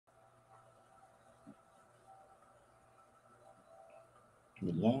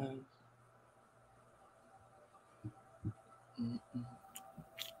We live.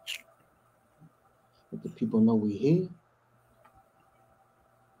 Let the people know we here.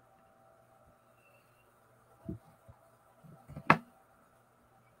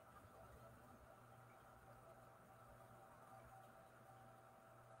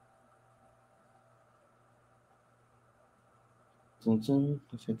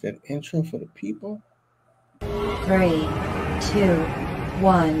 Let's hit that intro for the people. 3, 2,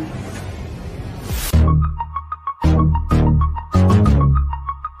 1.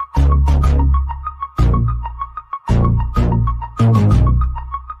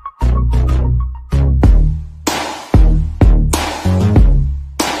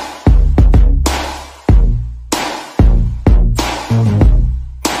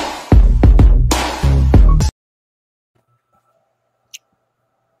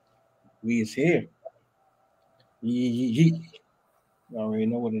 We is here. You already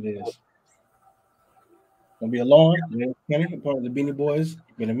know what it is. Gonna be a long, Kenny, part of the Beanie Boys.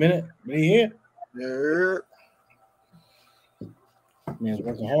 Been a minute, but he here. Yeah. Man, it's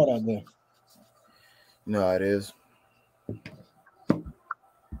working hard out there. You know how it is.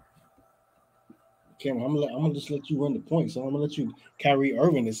 Cameron, I'm gonna just let you run the points. So I'm gonna let you carry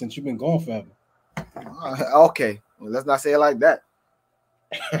Irving this since you've been gone forever. Okay, well, let's not say it like that.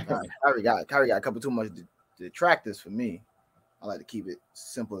 Kyrie got a couple too much detractors for me. I like to keep it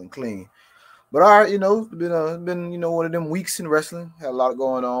simple and clean. But all right, it's been one of them weeks in wrestling. Had a lot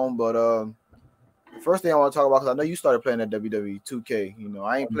going on, but first thing I want to talk about, because I know you started playing that WWE 2K.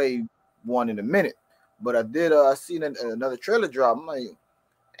 I ain't played one in a minute, but I did. I seen another trailer drop. I'm like,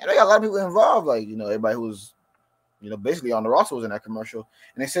 and they got a lot of people involved. Like everybody who was basically on the roster was in that commercial.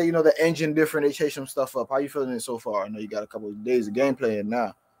 And they say the engine different. They changed some stuff up. How you feeling it so far? I know you got a couple of days of gameplay in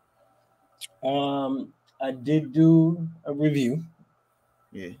now. I did do a review.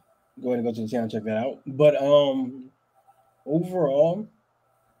 Yeah. Go ahead and go to the channel and check that out. But overall,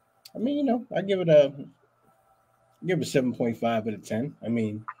 I mean, I give it a 7.5 out of 10. I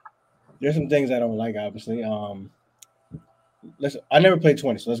mean, there's some things I don't like, obviously. I never played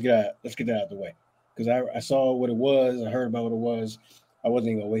 20, so let's get that out of the way. Because I saw what it was, I heard about what it was. I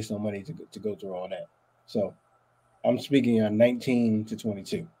wasn't even gonna waste no money to go through all that. So I'm speaking on 19 to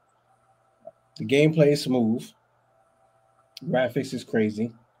 22. The gameplay is smooth. Graphics is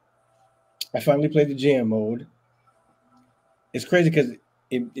crazy. I finally played the GM mode. It's crazy because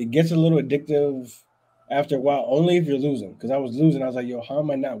it gets a little addictive after a while, only if you're losing. Because I was losing, I was like, yo, how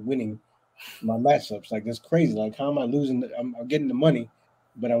am I not winning my matchups? Like, that's crazy. Like, how am I losing? I'm getting the money,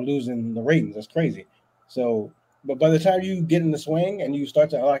 but I'm losing the ratings. That's crazy. So, but by the time you get in the swing and you start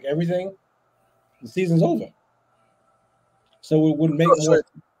to unlock everything, the season's over. So it would make more.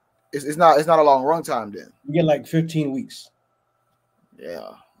 It's not a long run time then. You get like 15 weeks. Yeah.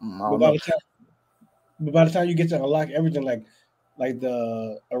 But by the time you get to unlock everything, like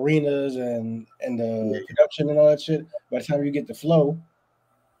the arenas and the production and all that shit, by the time you get the flow,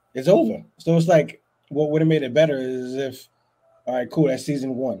 it's over. So it's like what would have made it better is if, all right, cool, that's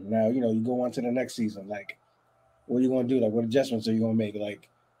season 1. Now you go on to the next season. Like, what are you gonna do? Like, what adjustments are you gonna make? Like,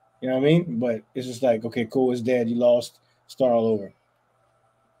 you know what I mean? But it's just like, okay, cool, it's dead. You lost. Start all over.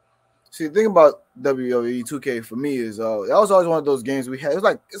 See, the thing about WWE 2K for me is that was always one of those games we had.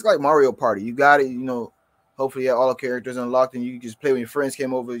 It's like Mario Party. You got it, hopefully you have all the characters unlocked and you just play when your friends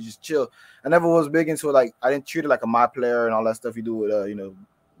came over, you just chill. I never was big into it. Like, I didn't treat it like a my player and all that stuff you do with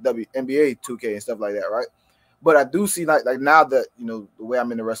NBA 2K and stuff like that, right? But I do see like now that the way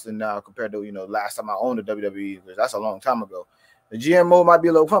I'm into wrestling now compared to last time I owned the WWE, because that's a long time ago. The GM mode might be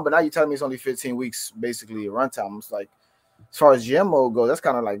a little fun, but now you're telling me it's only 15 weeks basically a runtime. It's like, as far as GM mode goes, that's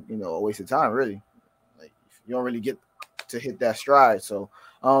kind of like a waste of time, really. Like, you don't really get to hit that stride. So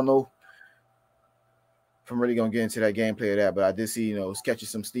I don't know if I'm really gonna get into that gameplay of that, but I did see it's catching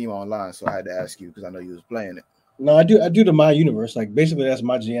some steam online, so I had to ask you because I know you was playing it. No, I do the My Universe. Like, basically that's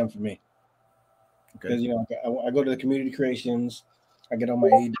my GM for me. Because I go to the community creations, I get on my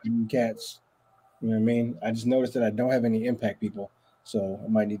AEW cats. You know what I mean? I just noticed that I don't have any Impact people, so I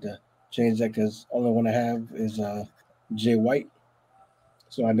might need to change that because only one I have is Jay White.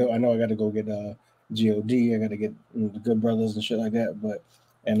 So I know I got to go get God. I got to get the Good Brothers and shit like that. But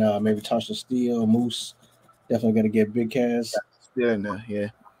maybe Tasha Steele, Moose. Definitely got to get Big Cass. Still in there, yeah.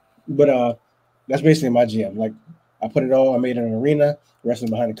 But that's basically my GM. Like, I put it all. I made an arena,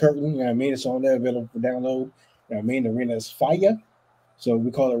 wrestling behind the curtain. You know what I mean? It's on there, available for download. You know what I mean? The arena is fire. So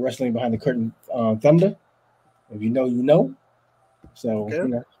we call it Wrestling Behind the Curtain Thunder. If you know, you know. So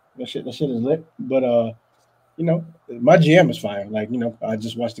that shit is lit. But my GM is fire. Like, I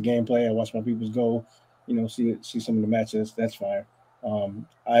just watch the gameplay. I watch my peoples go. See some of the matches. That's fire.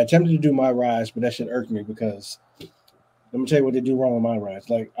 I attempted to do my rise, but that shit irked me because let me tell you what they do wrong with my rise.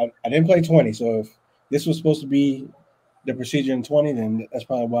 Like I didn't play 20, so if this was supposed to be the procedure in 20, then that's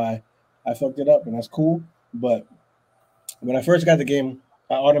probably why I fucked it up, and that's cool. But when I first got the game,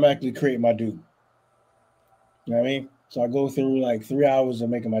 I automatically create my dude. You know what I mean? So I go through like 3 hours of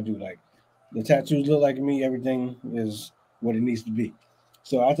making my dude. Like the tattoos look like me, everything is what it needs to be.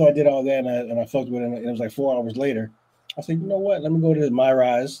 So after I did all that and I fucked with it, and it was like 4 hours later, I said, you know what? Let me go to my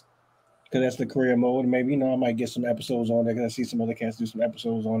rise because that's the career mode. And maybe I might get some episodes on there because I see some other cats do some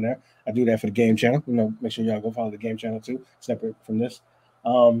episodes on there. I do that for the game channel. Make sure y'all go follow the game channel too, separate from this.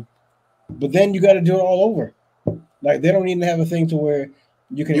 Um, but then you got to do it all over. Like they don't even have a thing to where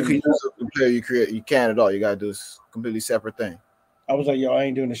you can. You can use the player you create. You can't at all. You gotta do a completely separate thing. I was like, yo, I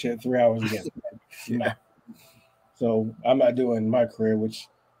ain't doing this shit 3 hours again. Nah. So I'm not doing my career, which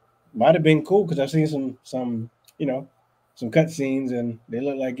might have been cool because I've seen some cutscenes and they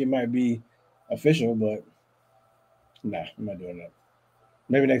look like it might be official, but nah, I'm not doing that.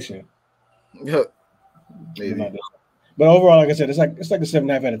 Maybe next year. Yeah, Maybe. maybe. But overall, like I said, it's like a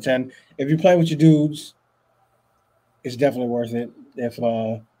 7.5 out of 10. If you're playing with your dudes, it's definitely worth it. If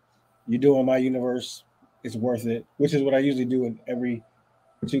you're doing my universe, it's worth it. Which is what I usually do in every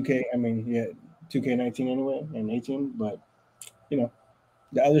 2K. I mean, yeah, 2K19 anyway and 18. But you know,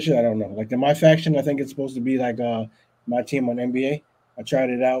 the other shit I don't know. Like the my faction, I think it's supposed to be like my team on NBA. I tried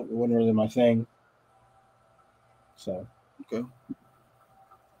it out. It wasn't really my thing. So Okay.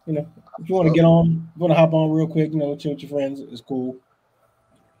 If you want to get on, if you want to hop on real quick, chill with your friends, it's cool.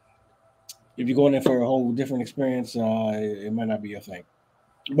 If you're going in for a whole different experience, it might not be your thing.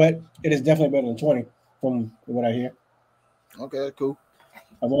 But it is definitely better than 20 from what I hear. Okay, cool.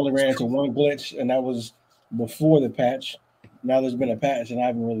 I've only ran into one glitch, and that was before the patch. Now there's been a patch, and I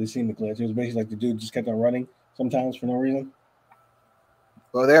haven't really seen the glitch. It was basically like the dude just kept on running sometimes for no reason.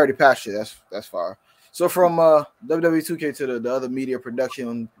 Well, they already patched it. That's far. So from WWE 2K to the other media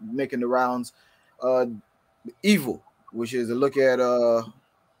production making the rounds, Evil, which is a look at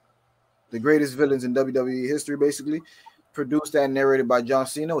the greatest villains in WWE history, basically produced and narrated by John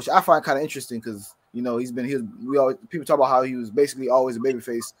Cena, which I find kind of interesting because people talk about how he was basically always a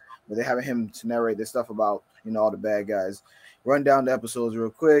babyface, but they're having him to narrate this stuff about all the bad guys. Run down the episodes real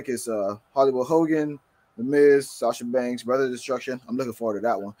quick. It's Hollywood Hogan, The Miz, Sasha Banks, Brother Destruction. I'm looking forward to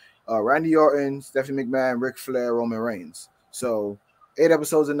that one. Randy Orton, Stephanie McMahon, Ric Flair, Roman Reigns. So 8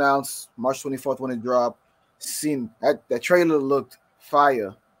 episodes announced March 24th when it dropped. Seen that trailer looked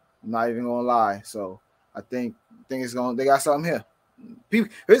fire. I'm not even gonna lie. So I think it's going. They got something here.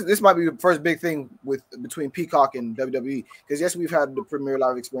 This might be the first big thing between Peacock and WWE because yes, we've had the Premier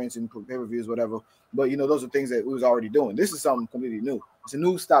Live experience in pay-per-views, whatever. But those are things that we was already doing. This is something completely new. It's a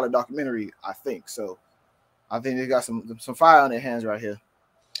new style of documentary, I think. So I think they got some fire on their hands right here.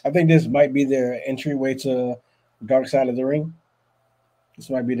 I think this might be their entryway to Dark Side of the Ring. This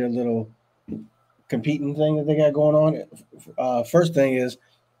might be their little competing thing that they got going on. First thing is,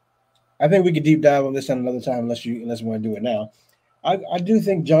 I think we could deep dive on this at another time unless we want to do it now. I do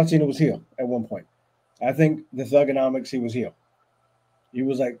think John Cena was heel at one point. I think the Thugonomics, he was heel. He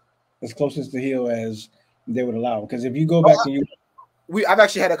was like as closest to heel as they would allow. Because if you go back and I've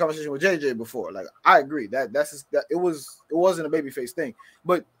actually had a conversation with JJ before. Like I agree that it wasn't a babyface thing,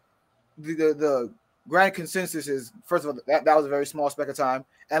 but the grand consensus is first of all that was a very small speck of time,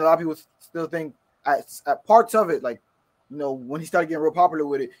 and a lot of people still think at parts of it, like when he started getting real popular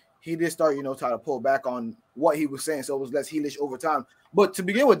with it, he did start try to pull back on what he was saying, so it was less heelish over time. But to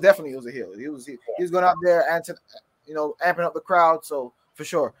begin with, definitely it was a heel. He was going out there and amping up the crowd, so for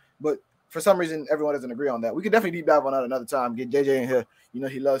sure. But for some reason, everyone doesn't agree on that. We could definitely deep dive on that another time. Get JJ in here.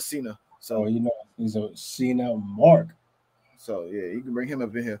 He loves Cena. So he's a Cena mark. So yeah, you can bring him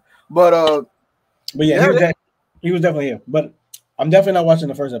up in here. But yeah, he was definitely here. But I'm definitely not watching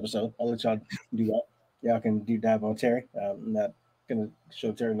the first episode. I'll let y'all do that. Y'all can deep dive on Terry. I'm not gonna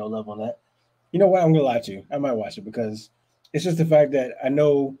show Terry no love on that. You know what? I'm gonna lie to you. I might watch it because it's just the fact that I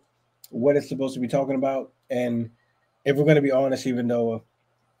know what it's supposed to be talking about, and if we're gonna be honest, even though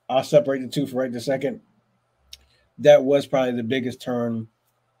I'll separate the two for right this second. That was probably the biggest turn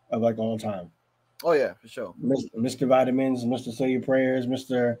of like all time. Oh yeah, for sure. Mr. Vitamins, Mr. Say Your Prayers,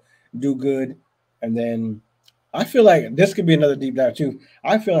 Mr. Do Good, and then I feel like this could be another deep dive too.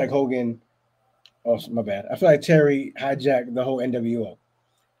 I feel like Hogan. Oh, my bad. I feel like Terry hijacked the whole NWO.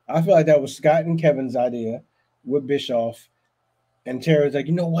 I feel like that was Scott and Kevin's idea with Bischoff, and Terry's like,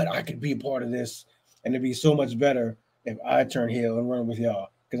 you know what? I could be a part of this, and it'd be so much better if I turn heel and run with y'all.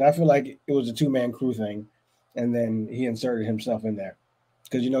 Because I feel like it was a 2-man crew thing, and then he inserted himself in there.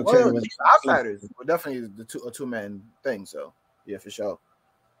 Because Terry was Outsiders were definitely a 2-man thing. So Yeah, for sure.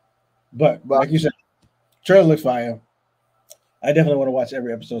 But like you said, trailer looks fire. I definitely want to watch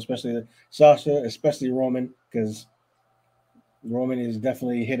every episode, especially Sasha, especially Roman, because Roman is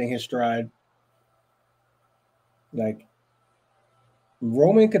definitely hitting his stride. Like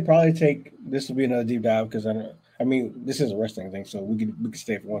Roman could probably take this will be another deep dive because I don't. I mean, this is a wrestling thing, so we could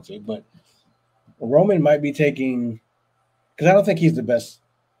stay if we want to. But Roman might be taking because I don't think he's the best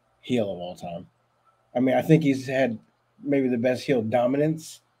heel of all time. I mean, I think he's had maybe the best heel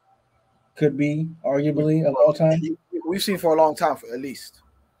dominance. Could be arguably of all time. We've seen for a long time, at least.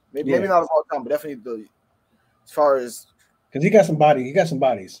 Maybe Yeah. not of all time, but definitely as far as because he got some body. He got some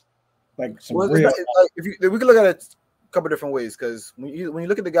bodies, like some real. If we could look at it a couple different ways, because when you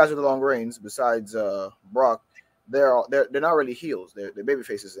look at the guys with the long reigns, besides Brock, they're not really heels. They're baby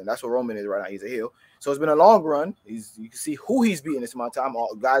faces, and that's what Roman is right now. He's a heel. So it's been a long run. You can see who he's beating this amount of time.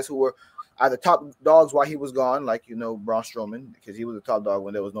 All guys who were either top dogs while he was gone, like Braun Strowman, because he was a top dog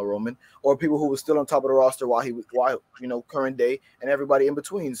when there was no Roman, or people who were still on top of the roster while current day, and everybody in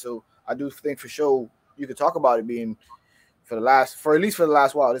between. So I do think for sure you could talk about it being for at least the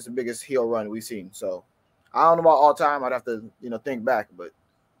last while, this is the biggest heel run we've seen. So I don't know about all time. I'd have to think back, but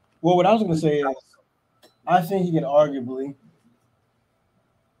what I was going to say is I think he can arguably.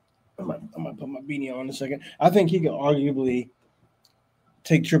 I'm gonna put my beanie on in a second. I think he can arguably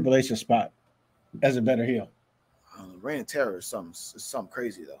take Triple H's spot as a better heel. Reign of Terror is something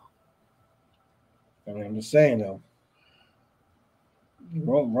crazy though. I mean, I'm just saying though.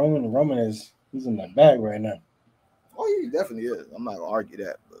 Roman he's in that bag right now. Oh, he definitely is. I'm not gonna argue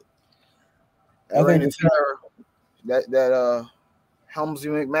that, but that Reign of Terror, that Helmsley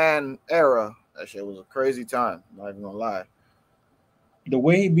McMahon era, that shit was a crazy time. I'm not even gonna lie. The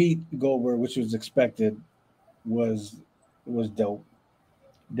way he beat Goldberg, which was expected, was dope.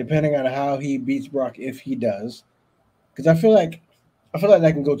 Depending on how he beats Brock, if he does, because I feel like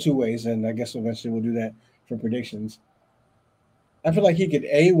that can go two ways, and I guess eventually we'll do that for predictions. I feel like he could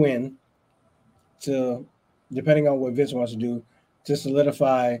win to, depending on what Vince wants to do, to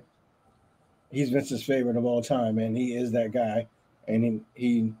solidify he's Vince's favorite of all time, and he is that guy, and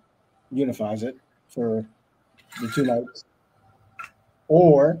he unifies it for the 2 nights.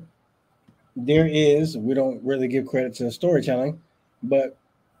 Or we don't really give credit to storytelling, but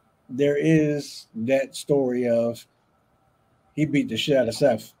there is that story of he beat the shit out of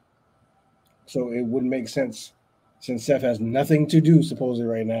Seth. So it wouldn't make sense, since Seth has nothing to do supposedly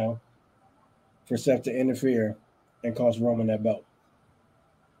right now, for Seth to interfere and cost Roman that belt.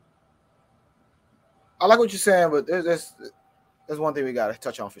 I like what you're saying, but there's one thing we got to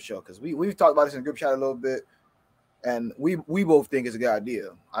touch on for sure, because we've talked about this in the group chat a little bit, and we both think it's a good idea.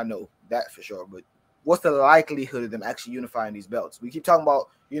 I know that for sure, but what's the likelihood of them actually unifying these belts? We keep talking about,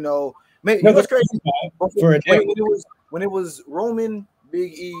 maybe what's crazy when it was Roman,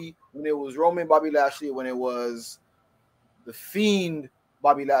 Big E, when it was Roman, Bobby Lashley, when it was the Fiend,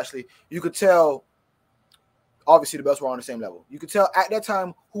 Bobby Lashley, you could tell obviously the belts were on the same level. You could tell at that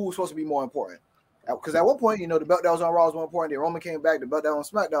time who was supposed to be more important. Because at one point, the belt that was on Raw was more important. Then Roman came back, the belt that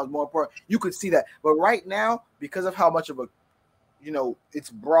was on SmackDown was more important. You could see that. But right now, because of how much of a,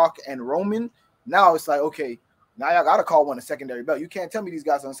 it's Brock and Roman, now it's like, okay, now y'all got to call one a secondary belt. You can't tell me these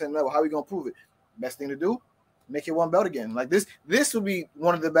guys are on the same level. How are we going to prove it? Best thing to do, make it one belt again. Like this would be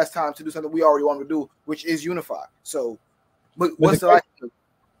one of the best times to do something we already wanted to do, which is unify. So, but what's the likelihood?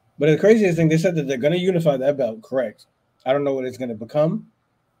 But the craziest thing, they said that they're going to unify that belt, correct? I don't know what it's going to become,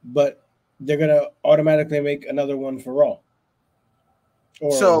 but they're going to automatically make another one for Raw.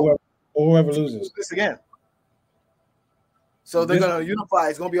 Or whoever loses. This again. So they're going to unify.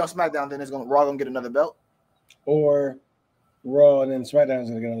 It's going to be on SmackDown. Then Raw going to get another belt. Or Raw and then SmackDown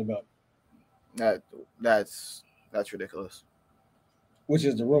is going to get another belt. That's ridiculous. Which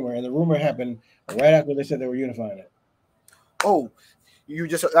is the rumor. And the rumor happened right after they said they were unifying it. Oh,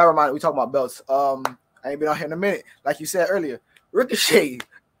 that reminded me. We talking about belts. I ain't been on here in a minute. Like you said earlier, Ricochet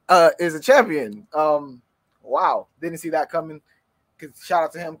is a champion. Wow, didn't see that coming. Shout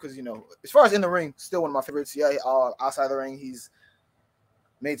out to him because as far as in the ring, still one of my favorites. Yeah, outside the ring, he's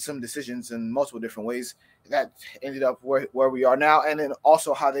made some decisions in multiple different ways that ended up where we are now, and then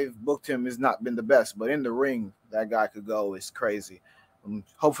also how they've booked him has not been the best. But in the ring, that guy could go is crazy.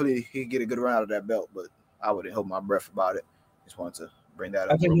 Hopefully, he get a good run out of that belt, but I wouldn't hold my breath about it. Just wanted to bring that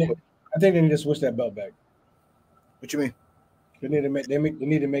up. I think they need to switch that belt back. What you mean? They need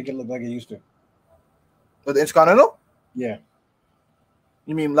to make it look like it used to. But the Intercontinental? Yeah.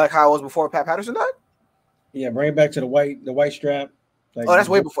 You mean like how it was before Pat Patterson died? Yeah, bring it back to the white strap. Like, that's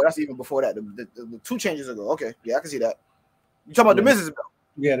way before. That's even before that. The 2 changes ago. Okay, yeah, I can see that. You talking about the Miz's belt?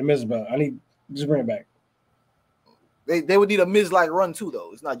 Yeah, the Miz's belt. Just bring it back. They would need a Miz-like run too,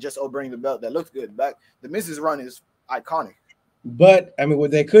 though. It's not just bringing the belt that looks good. Back the Miz's run is iconic. But I mean,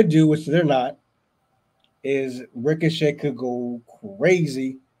 what they could do, which they're not, is Ricochet could go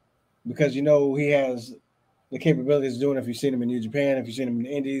crazy because he has the capabilities of doing it. If you've seen him in New Japan, if you've seen him in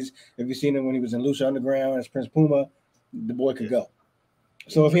the Indies, if you've seen him when he was in Lucha Underground as Prince Puma, the boy could go.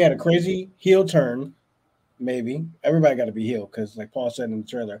 So if he had a crazy heel turn, maybe everybody got to be heel because, like Paul said in the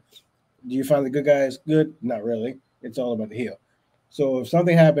trailer, do you find the good guys good? Not really. It's all about the heel. So if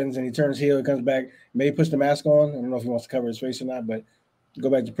something happens and he turns heel, he comes back, maybe puts the mask on. I don't know if he wants to cover his face or not, but go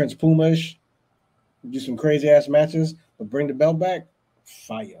back to Prince Puma-ish, do some crazy ass matches, but bring the belt back,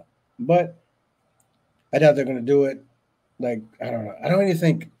 fire. But I doubt they're going to do it. Like, I don't know. I don't even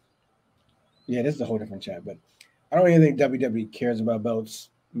think. Yeah, this is a whole different chat, but I don't even think WWE cares about belts.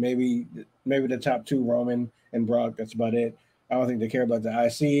 Maybe the top two, Roman and Brock. That's about it. I don't think they care about the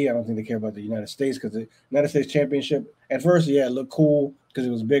IC. I don't think they care about the United States because the United States Championship at first, yeah, it looked cool because it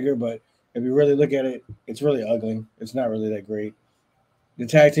was bigger, but if you really look at it, it's really ugly. It's not really that great. The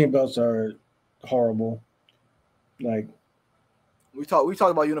tag team belts are horrible. Like we talked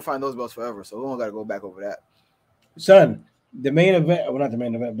about unifying those belts forever, so we don't got to go back over that. Son, the main event, well, not the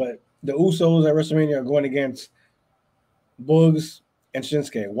main event, but the Usos at WrestleMania are going against Bugs and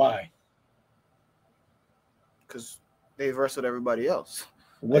Shinsuke. Why? Because they've wrestled everybody else.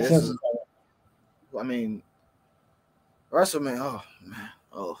 What sense? I mean, WrestleMania. Oh man.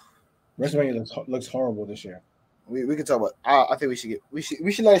 Oh, WrestleMania looks horrible this year. We can talk about. I think we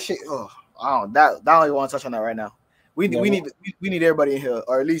should let it shit. Oh, I don't. That I don't even want to touch on that right now. We need everybody in here,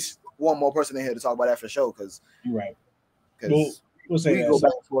 or at least one more person in here to talk about after the show. Because you're right. Because we'll say we go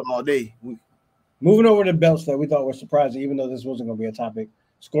back and forth all day. Moving over to belts that we thought were surprising, even though this wasn't going to be a topic.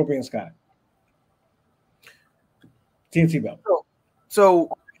 Scorpion Sky. TNT belt. So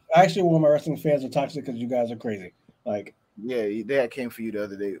I actually want my wrestling fans are toxic because you guys are crazy. Like, yeah, they came for you the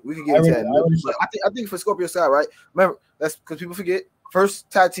other day. We could get into that. I think for Scorpio Sky, right? Remember, that's because people forget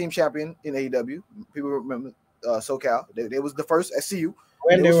first tag team champion in AEW. People remember SoCal. They was the first SCU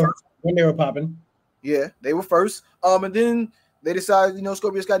when they were popping. Yeah, they were first. And then they decided,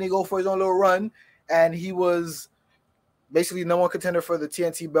 Scorpio Sky need to go for his own little run, and he was basically no one contender for the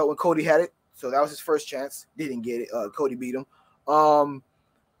TNT belt when Cody had it. So that was his first chance. Didn't get it. Cody beat him.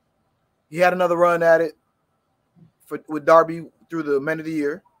 He had another run at it with Darby through the Men of the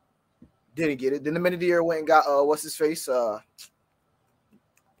Year. Didn't get it. Then the Men of the Year went and got what's his face?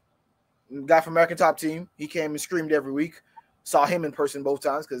 Guy from American Top Team. He came and screamed every week. Saw him in person both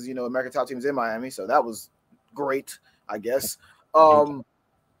times because American Top Team is in Miami, so that was great, I guess. So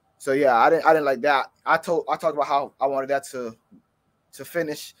yeah, I didn't like that. I talked about how I wanted that to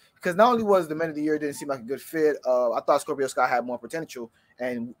finish because not only was the Men of the Year didn't seem like a good fit. I thought Scorpio Sky had more potential,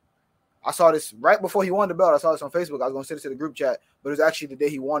 and I saw this right before he won the belt. I saw this on Facebook. I was going to send it to the group chat, but it was actually the day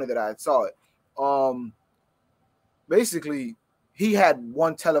he won it that I saw it. Basically, he had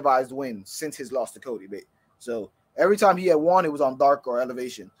one televised win since his loss to Cody. So every time he had won, it was on Dark or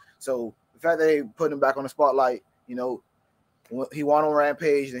Elevation. So the fact that they put him back on the spotlight, he won on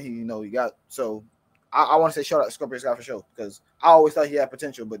Rampage, and he got. So I want to say shout out to Scorpio Sky for sure because I always thought he had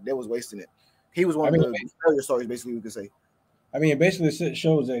potential, but they was wasting it. He was one of the failure stories, basically, we could say. I mean, it basically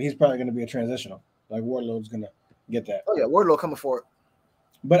shows that he's probably going to be a transitional. Like Wardlow's going to get that. Oh yeah, Wardlow coming for it.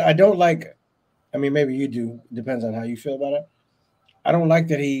 But I don't like. I mean, maybe you do. Depends on how you feel about it. I don't like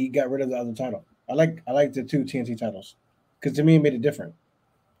that he got rid of the other title. I like the two TNT titles because to me it made it different.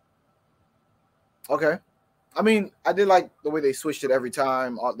 Okay, I mean, I did like the way they switched it every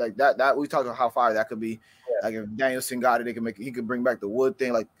time. Like that we talked about how fire that could be. Yeah. Like if Danielson got it, he could bring back the wood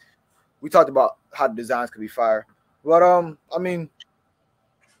thing. Like we talked about how the designs could be fire. But I mean,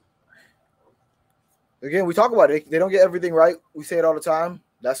 again, we talk about it. They don't get everything right. We say it all the time.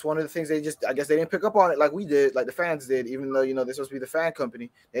 That's one of the things I guess they didn't pick up on it like we did, like the fans did, even though, they're supposed to be the fan company.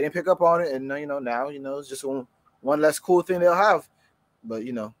 They didn't pick up on it. And, now, it's just one less cool thing they'll have. But,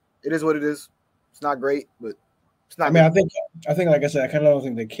 it is what it is. It's not great, but it's not. I mean, good. I think, like I said, I kind of don't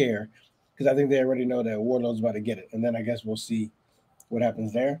think they care because I think they already know that Wardlow's about to get it. And then I guess we'll see what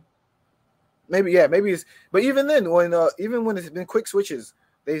happens there. Maybe it's, but even then, when it's been quick switches,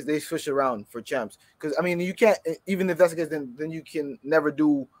 they switch around for champs. Because I mean, you can't, even if that's the case, then you can never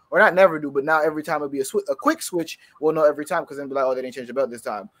do, or not never do, but now every time it'll be a quick switch. We'll know every time because then be like, oh, they didn't change the belt this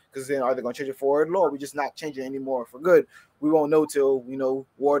time. Because then are they going to change it forward? Or we're just not changing it anymore for good. We won't know till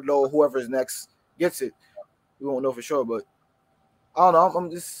Wardlow, whoever's next gets it. We won't know for sure, but I don't know.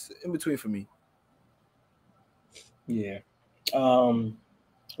 I'm just in between for me. Yeah.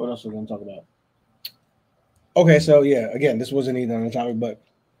 What else are we going to talk about? Okay, so yeah, again, this wasn't even on the topic, but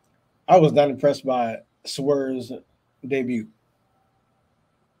I was not impressed by Swerve's debut.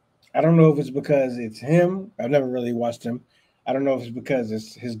 I don't know if it's because it's him. I've never really watched him. I don't know if it's because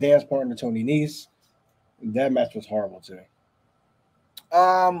it's his dance partner Tony Nese. That match was horrible to me.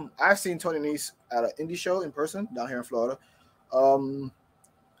 I've seen Tony Nese at an indie show in person down here in Florida. Um,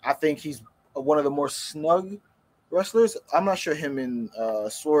 I think he's one of the more snug wrestlers. I'm not sure him and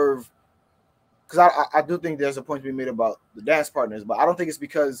Swerve, because I do think there's a point to be made about the dance partners, but I don't think it's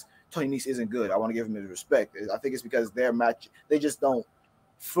because Tony Nese isn't good. I want to give him his respect. I think it's because their match, they just don't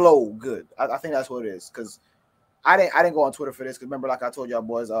flow good. I think that's what it is. Because I didn't go on Twitter for this. Because remember, like I told y'all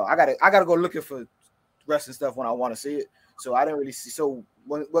boys, I gotta go looking for wrestling stuff when I want to see it. So I didn't really see. So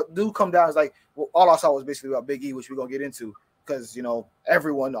when what do come down is like, well, all I saw was basically about Big E, which we're gonna get into. Because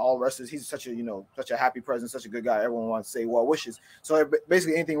everyone, all wrestlers, he's such a happy presence, such a good guy. Everyone wants to say well wishes. So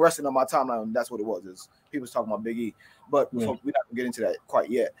basically, anything wrestling on my timeline, that's what it was. Is people was talking about Big E, but we're not gonna get into that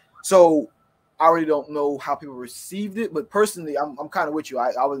quite yet. So I really don't know how people received it, but personally, I'm kind of with you.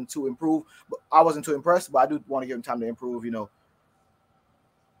 I wasn't too impressed, but I do want to give him time to improve.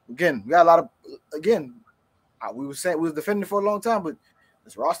 Again, we got a lot of we was defending for a long time, but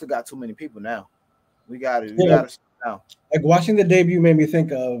this roster got too many people now. We got it now. Like watching the debut made me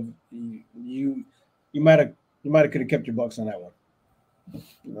think of you might have could have kept your bucks on that one.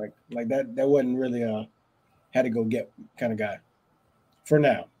 Like that wasn't really had to go get kind of guy for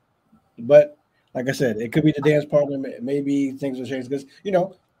now. But like I said, it could be the dance partner. Maybe things will change because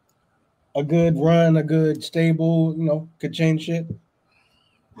a good run, a good stable, could change shit.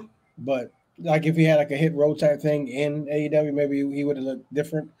 But like if he had like a hit row type thing in AEW, maybe he would have looked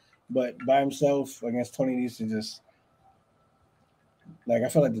different. But by himself against Tony Nese, to just I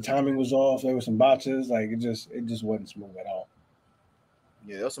felt like the timing was off. There were some botches. Like it just wasn't smooth at all.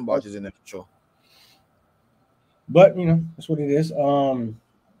 Yeah, there was some botches in there for sure. But that's what it is.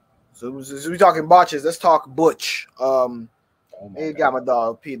 So we talking botches. Let's talk Butch. He got my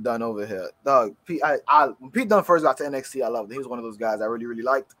dog Pete Dunne over here. Dog Pete. When Pete Dunne first got to NXT, I loved it. He was one of those guys I really really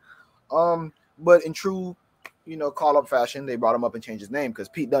liked. But in true, call up fashion, they brought him up and changed his name because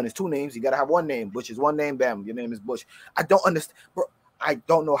Pete Dunne is two names. You gotta have one name. Butch is one name. Bam, your name is Butch. I don't understand, bro. I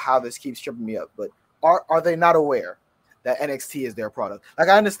don't know how this keeps tripping me up. But are they not aware that NXT is their product? Like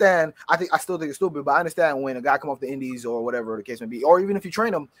I understand. I still think it's stupid, but I understand when a guy come off the Indies or whatever the case may be, or even if you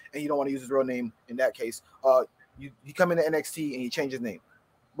train him and you don't want to use his real name in that case, you come into NXT and you change his name.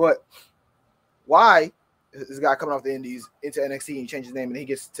 But why is this guy coming off the Indies into NXT and he changes his name and he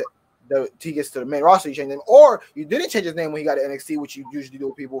gets to the main roster, you change his name, or you didn't change his name when he got to NXT, which you usually do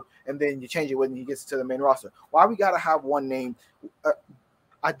with people, and then you change it when he gets to the main roster. Why we gotta have one name?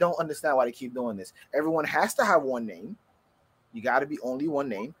 I don't understand why they keep doing this. Everyone has to have one name. You got to be only one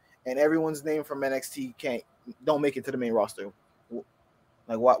name, and everyone's name from NXT don't make it to the main roster.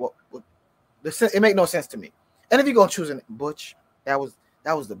 Like what? It make no sense to me. And if you're gonna choose a Butch, that was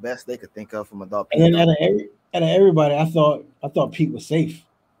the best they could think of from a dog. And then out of everybody, I thought Pete was safe.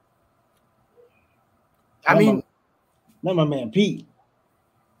 Not my man Pete.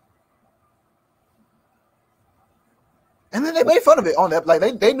 And then they made fun of it on that. Like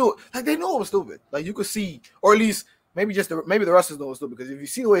they knew it was stupid. Like you could see, or at least maybe the wrestlers know it was stupid because if you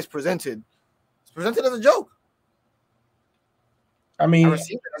see the way it's presented as a joke. I mean, I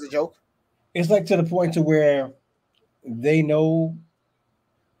received it as a joke. It's like to the point to where they know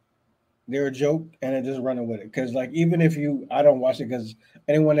they're a joke and they're just running with it. Because like even if I don't watch it because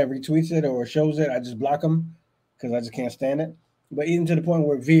anyone that retweets it or shows it, I just block them because I just can't stand it. But even to the point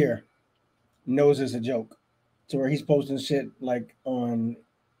where Veer knows it's a joke, to where he's posting shit like on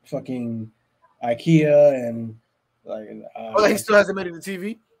fucking IKEA and like. He still hasn't made it to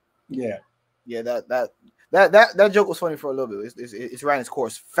TV. Yeah. That joke was funny for a little bit. It's ran its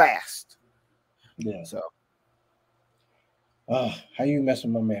course fast. Yeah. So. How you mess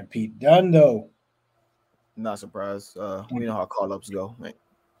with my man Pete Dunne though? Not surprised. We know how call ups go. Right?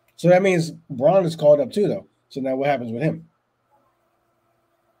 So that means Braun is called up too, though. So now what happens with him?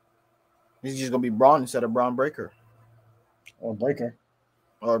 He's just gonna be Braun instead of Braun Breaker. Or Breaker.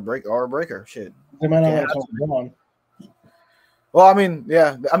 Or Breaker. Shit. They might not want to call him Braun. Well, I mean,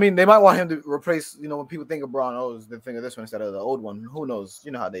 yeah. I mean, they might want him to replace, when people think of Braun, they think of this one instead of the old one. Who knows?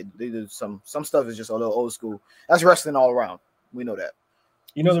 You know how they do some stuff is just a little old school. That's wrestling all around. We know that.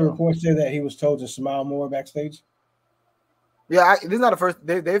 The reports say that he was told to smile more backstage. Yeah, this is not the first.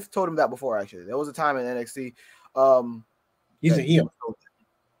 They've told him that before. Actually, there was a time in NXT. He's a heel.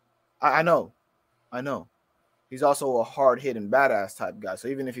 I know. He's also a hard hitting badass type guy. So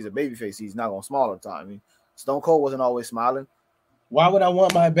even if he's a babyface, he's not gonna smile all the time. I mean, Stone Cold wasn't always smiling. Why would I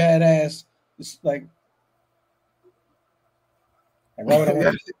want my badass like? Why would I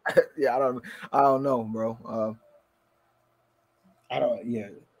want? Yeah, I don't know, bro. I don't. Yeah,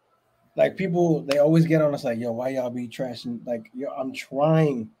 like people, they always get on us like, yo, why y'all be trashing? Like, yo, I'm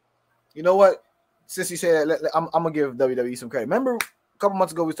trying. You know what? Since you say that, I'm gonna give WWE some credit. Remember, a couple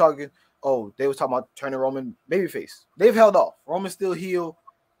months ago we was talking. Oh, they was talking about turning Roman babyface. They've held off. Roman's still heel.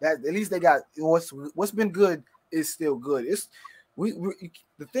 That at least they got what's been good is still good. It's we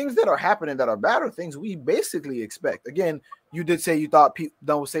the things that are happening that are bad are things we basically expect. Again, you did say you thought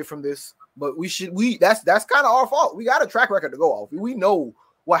Dunne was safe from this, but that's kind of our fault. We got a track record to go off. We know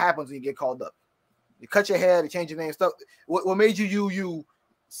what happens when you get called up. You cut your hair, they change your name, stuff. What made you?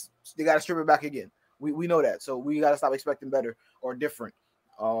 They got to strip it back again. We know that, so we got to stop expecting better or different.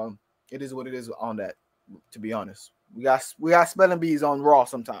 It is what it is on that. To be honest, we got spelling bees on Raw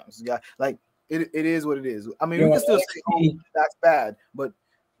sometimes. We got like it is what it is. I mean, we can still say, "Oh, that's bad," but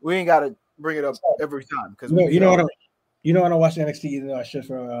we ain't got to bring it up every time because you know I don't watch NXT even though I should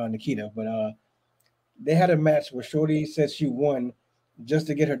for Nikita, but they had a match where Shorty said she won just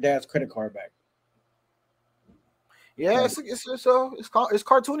to get her dad's credit card back. Yeah, it's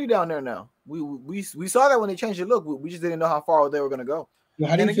cartoony down there now. We saw that when they changed the look. We just didn't know how far they were going to go.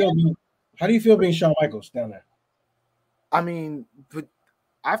 How do you feel being Shawn Michaels down there? I mean, but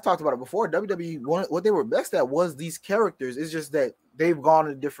I've talked about it before. WWE, what they were best at was these characters. It's just that they've gone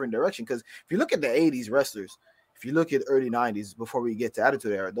in a different direction. Because if you look at the 80s wrestlers, if you look at early 90s before we get to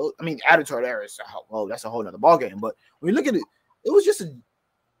Attitude Era, Attitude Era is that's a whole nother ballgame. But when you look at it, it was just a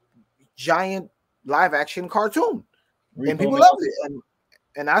giant live action cartoon. And people loved it.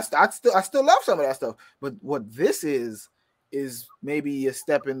 And I still love some of that stuff. But what this is maybe a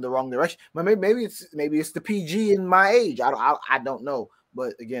step in the wrong direction. But maybe it's the PG in my age. I don't know.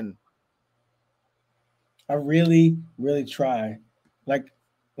 But again, I really, really try. Like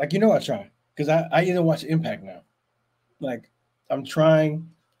I try. Because I even watch Impact now. Like I'm trying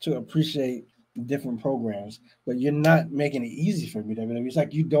to appreciate different programs, but you're not making it easy for me, WWE. It's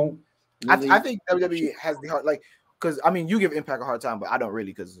like you don't really I think WWE has the heart, like, because I mean you give Impact a hard time, but I don't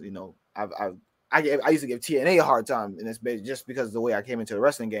really, because I used to give TNA a hard time, and it's just because of the way I came into the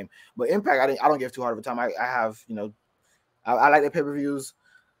wrestling game. But Impact, I don't give too hard of a time. I have, I like the pay-per-views.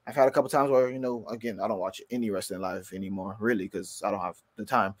 I've had a couple times where, again, I don't watch any wrestling live anymore, really, because I don't have the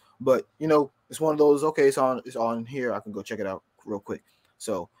time. But, it's one of those, okay, it's on here. I can go check it out real quick.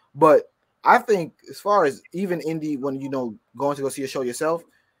 So, but I think as far as even indie, when, going to go see a show yourself,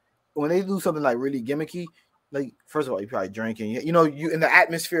 when they do something like really gimmicky, like, first of all, you probably drink and you in the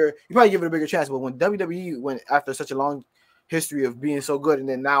atmosphere, you probably give it a bigger chance. But when WWE went after such a long history of being so good, and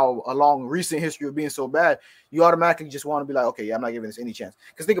then now a long recent history of being so bad, you automatically just want to be like, okay, yeah, I'm not giving this any chance.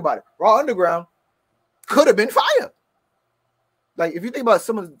 Because think about it, Raw Underground could have been fire. Like, if you think about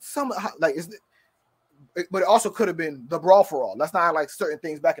but it also could have been the Brawl for All. That's not like certain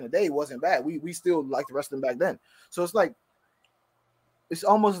things back in the day wasn't bad. We still liked the wrestling back then. So it's like, it's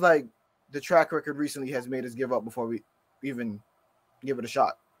almost like the track record recently has made us give up before we even give it a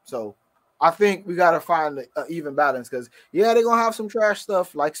shot. So I think we got to find an even balance, because, yeah, they're going to have some trash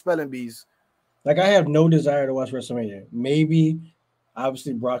stuff like spelling bees. Like, I have no desire to watch WrestleMania. Maybe,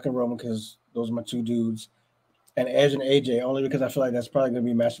 obviously, Brock and Roman, because those are my two dudes, and Edge and AJ, only because I feel like that's probably going to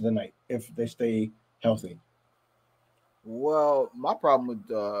be match of the night if they stay healthy. Well, my problem with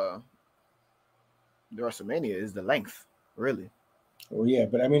the WrestleMania is the length, really. Oh, yeah,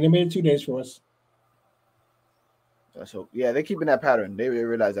 but I mean, they made it 2 days for us. So, yeah, they're keeping that pattern. They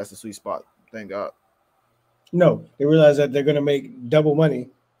realize that's the sweet spot. Thank God. No, they realize that they're going to make double money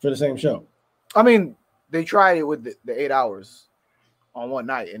for the same show. I mean, they tried it with the 8 hours on one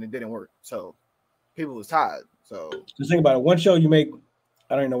night, and it didn't work. So people was tired. So just think about it. One show you make,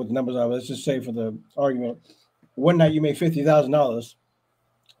 I don't even know what the numbers are, but let's just say for the argument, one night you make $50,000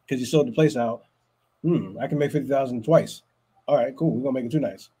 because you sold the place out. I can make $50,000 twice. All right, cool. We're gonna make it 2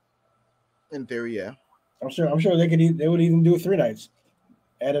 nights. In theory, yeah. I'm sure they would even do it 3 nights.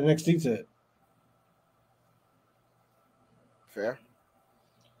 Add an NXT to it. Fair.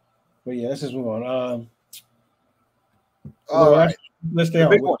 But yeah, let's just move on. All right. Let's stay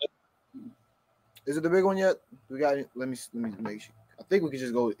on. Is it the big one yet? We got it. Let me make sure. I think we could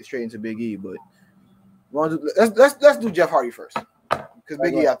just go straight into Big E, but let's do Jeff Hardy first, because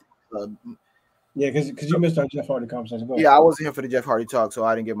Big E. Yeah, because you missed our Jeff Hardy conversation. Yeah, I wasn't here for the Jeff Hardy talk, so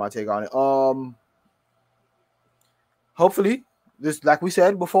I didn't get my take on it. Hopefully, this, like we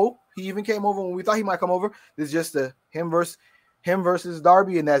said before, he even came over when we thought he might come over. This is just him versus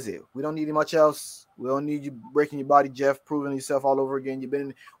Darby, and that's it. We don't need much else. We don't need you breaking your body, Jeff, proving yourself all over again. You've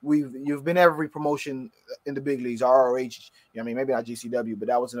been every promotion in the big leagues, ROH. I mean, maybe not GCW, but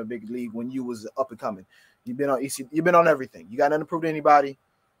that wasn't a big league when you was up and coming. You've been on EC. You've been on everything. You got nothing to prove to anybody.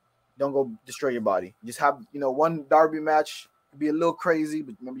 Don't go destroy your body. Just have one Darby match be a little crazy,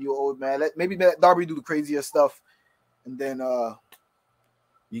 but remember you're old man. Maybe let Darby do the crazier stuff, and then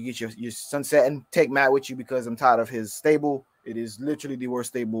you get your sunset and take Matt with you because I'm tired of his stable. It is literally the worst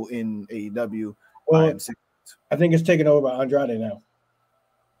stable in AEW. Well, I think it's taken over by Andrade now.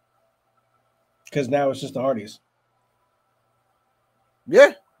 Because now it's just the Hardys.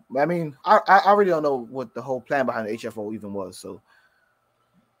 Yeah. I mean, I really don't know what the whole plan behind the HFO even was. So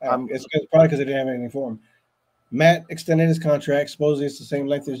it's probably because they didn't have anything for him. Matt extended his contract. Supposedly it's the same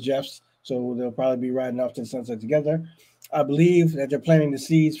length as Jeff's, so they'll probably be riding off to the sunset together. I believe that they're planting the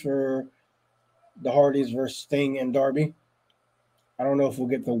seeds for the Hardys versus Sting and Darby. I don't know if we'll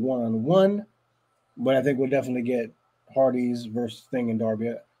get the one-on-one, but I think we'll definitely get Hardys versus Sting and Darby.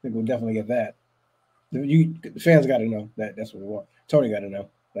 I think we'll definitely get that. The fans got to know that that's what we want. Tony got to know.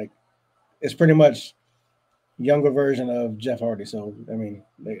 Like, it's pretty much younger version of Jeff Hardy. So, I mean,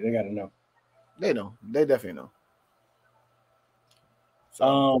 they got to know. They know. They definitely know.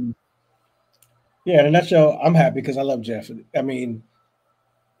 So. Yeah, in a nutshell, I'm happy because I love Jeff. I mean,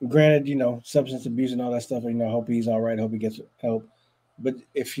 granted, substance abuse and all that stuff, I hope he's all right. I hope he gets help. But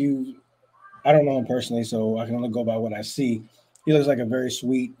I don't know him personally, so I can only go by what I see. He looks like a very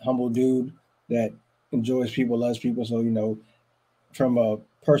sweet, humble dude that enjoys people, loves people. So, from a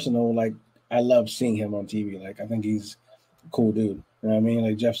personal, like, I love seeing him on TV. Like, I think he's a cool dude. You know what I mean?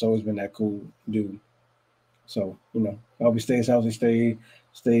 Like, Jeff's always been that cool dude. So, I hope he stays healthy,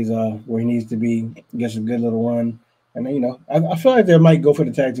 stays where he needs to be, gets a good little run. And, I feel like they might go for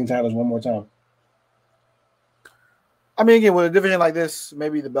the tag team titles one more time. I mean, again, with a division like this,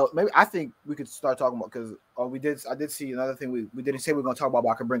 maybe the belt. Maybe I think we could start talking about because I did see another thing we didn't say we are going to talk about, but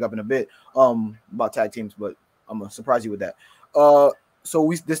I can bring up in a bit about tag teams. But I'm gonna surprise you with that.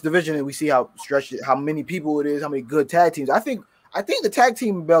 So this division and we see how stretched it, how many people it is, how many good tag teams. I think the tag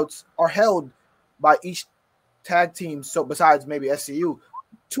team belts are held by each tag team. So besides maybe SCU,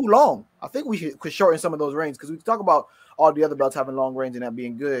 too long. I think we could shorten some of those reigns because we talk about all the other belts having long reigns and that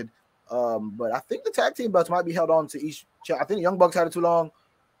being good. But I think the tag team belts might be held on to each. I think the Young Bucks had it too long.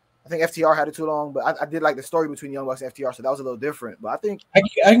 I think FTR had it too long. But I did like the story between Young Bucks and FTR, so that was a little different. But I think I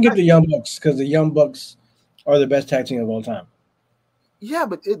can get the Young Bucks because the Young Bucks are the best tag team of all time. Yeah,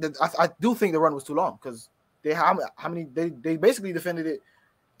 but I do think the run was too long because they basically defended it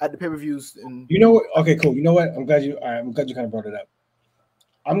at the pay-per-views. And you know what? Okay, cool. You know what? I'm glad you kind of brought it up.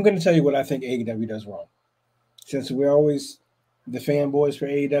 I'm going to tell you what I think AEW does wrong. Since we're always the fanboys for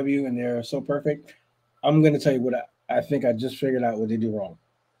AEW and they're so perfect, I'm going to tell you what I think I just figured out what they do wrong.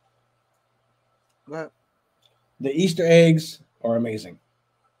 What? The Easter eggs are amazing.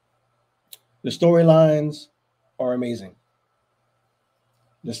 The storylines are amazing.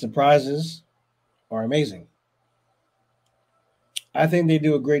 The surprises are amazing. I think they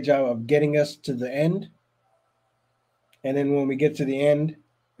do a great job of getting us to the end. And then when we get to the end,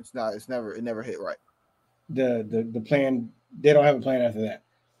 it never hit right. The plan, they don't have a plan after that.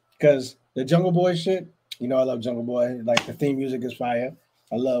 Because the Jungle Boy shit, I love Jungle Boy. Like, the theme music is fire.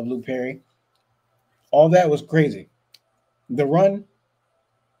 I love Luke Perry. All that was crazy. The run,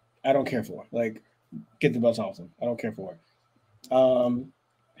 I don't care for. Like, get the belts off them. I don't care for it.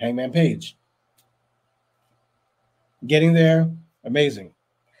 Hangman Page. Getting there, amazing.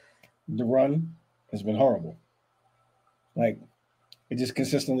 The run has been horrible. Like, it just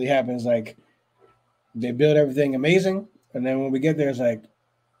consistently happens. Like, they build everything amazing, and then when we get there, it's like,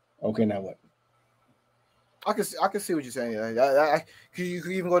 okay, now what? I can see what you're saying. You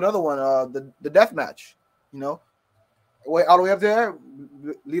could even go another one. The death match. All the way up there,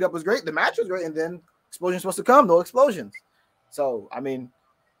 lead up was great. The match was great, and then explosion's supposed to come. No explosions. So I mean,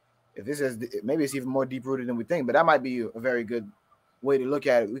 if this is maybe it's even more deep rooted than we think, but that might be a very good way to look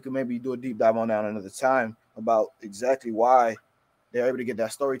at it. We could maybe do a deep dive on that another time about exactly why they're able to get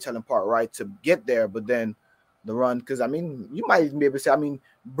that storytelling part right to get there, but then the run, because I mean, you might even be able to say, I mean,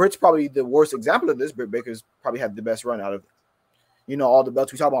 Britt's probably the worst example of this. Britt Baker's probably had the best run out of, all the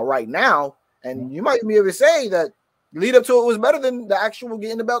belts we talk about right now, and you might even be able to say that lead up to it was better than the actual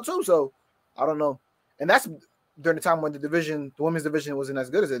getting the belt too. So I don't know, and that's during the time when the women's division wasn't as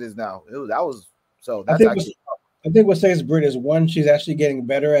good as it is now. I think what saves Britt is one, she's actually getting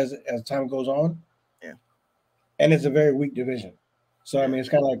better as time goes on. Yeah, and it's a very weak division. So I mean, it's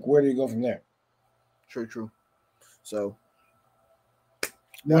kind of like, where do you go from there? True. So,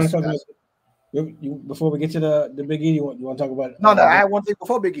 before we get to the Big E, you want to talk about? No, I had one thing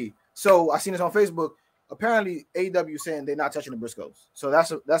before Big E. So I seen this on Facebook. Apparently, AEW saying they're not touching the Briscoes. So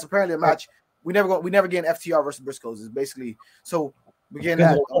that's apparently a match. We never get an FTR versus Briscoes. It's basically so we getting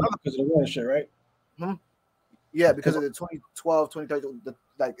that because of the winning shit, right? Yeah, because of the 2012, 2013,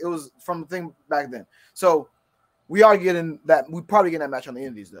 like it was from the thing back then. So we are getting that. We probably getting that match on the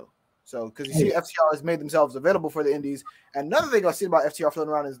Indies though. So because you see, FTR has made themselves available for the Indies. And another thing I see about FTR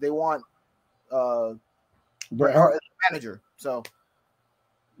floating around is they want Bret Hart as manager. So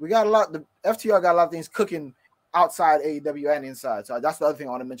we got a lot. The FTR got a lot of things cooking outside AEW and inside. So that's the other thing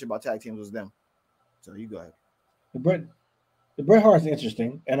I want to mention about tag teams was them. So you go ahead. The Bret Hart's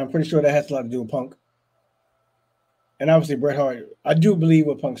interesting, and I'm pretty sure that has a lot to do with Punk. And obviously, Bret Hart, I do believe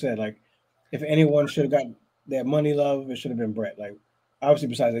what Punk said. Like, if anyone should have gotten that money love, it should have been Bret. Like, obviously,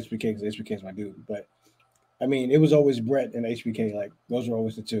 besides HBK, because HBK is my dude. But, I mean, it was always Bret and HBK. Like, those were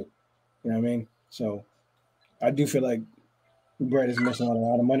always the two. You know what I mean? So, I do feel like Bret is missing out on a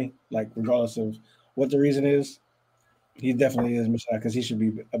lot of money. Like, regardless of what the reason is, he definitely is missing out because he should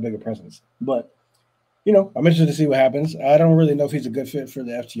be a bigger presence. But, you know, I'm interested to see what happens. I don't really know if he's a good fit for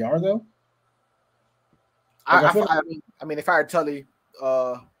the FTR, though. Like I mean, if I had Tully,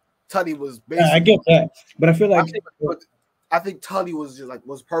 Tully was basically. I get that, but I feel like I think Tully was just like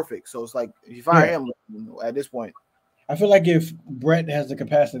was perfect. So it's like if you fire him at this point, I feel like if Bret has the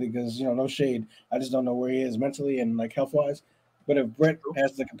capacity, because you know, no shade, I just don't know where he is mentally and like health wise. But if Bret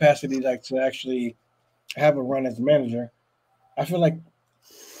has the capacity like to actually have a run as a manager, I feel like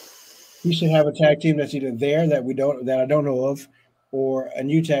he should have a tag team that's either there that I don't know of, or a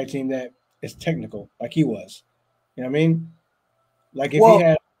new tag team that is technical, like he was. You know what I mean? Like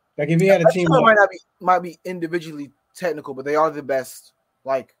if he had a team might be individually technical, but they are the best.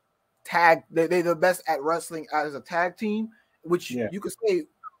 Like tag, they're the best at wrestling as a tag team. Which you could say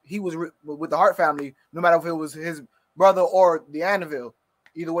he was with the Hart family. No matter if it was his brother or the Annaville,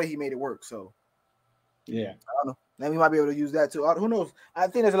 either way he made it work. So yeah, I don't know. Then we might be able to use that too. Who knows? I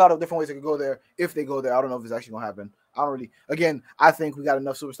think there's a lot of different ways they could go there if they go there. I don't know if it's actually gonna happen. I don't really. Again, I think we got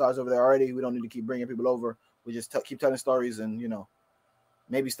enough superstars over there already. We don't need to keep bringing people over. We just keep telling stories and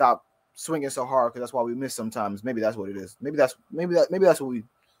maybe stop swinging so hard because that's why we miss sometimes. Maybe that's what it is. Maybe that's what we.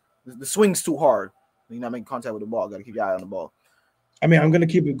 The swing's too hard. You're not making contact with the ball. Got to keep your eye on the ball. I mean, I'm gonna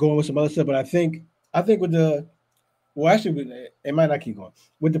keep it going with some other stuff, but I think with the actually it might not keep going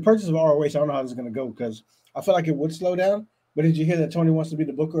with the purchase of ROH. I don't know how this is gonna go because I feel like it would slow down. But did you hear that Tony wants to be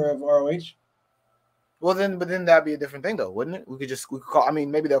the booker of ROH? Well, then that'd be a different thing, though, wouldn't it? We could call. I mean,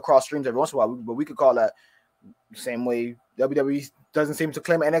 maybe they'll cross streams every once in a while, but we could call that the same way WWE doesn't seem to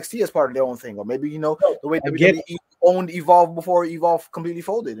claim NXT as part of their own thing, or maybe the way WWE owned Evolve before Evolve completely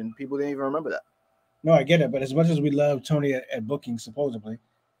folded, and people didn't even remember that. No, I get it, but as much as we love Tony at booking, supposedly,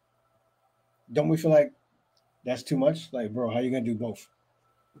 don't we feel like that's too much? Like, bro, how are you gonna do both?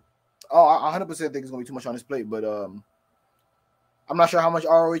 Oh, I 100% think it's gonna be too much on his plate, but I'm not sure how much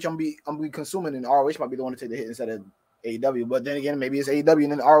ROH I'm be consuming, and ROH might be the one to take the hit instead of AEW. But then again, maybe it's AEW,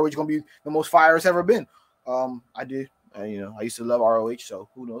 and then ROH gonna be the most fire it's ever been. I used to love ROH, so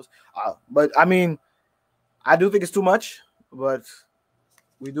who knows? But I mean, I do think it's too much. But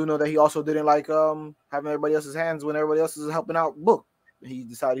we do know that he also didn't like having everybody else's hands when everybody else is helping out book. He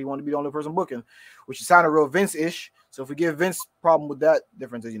decided he wanted to be the only person booking, which sounded real Vince-ish. So if we give Vince problem with that,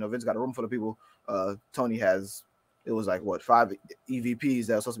 difference is Vince got a room full of people. Tony has. It was like 5 EVPs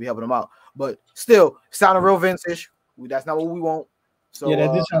that were supposed to be helping him out, but still sounded real Vince-ish. That's not what we want. So yeah,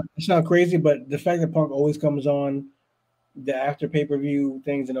 that did sound crazy, but the fact that Punk always comes on the after pay-per-view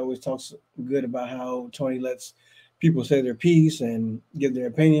things and always talks good about how Tony lets people say their piece and give their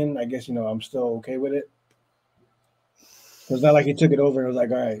opinion, I guess I'm still okay with it. It's not like he took it over and was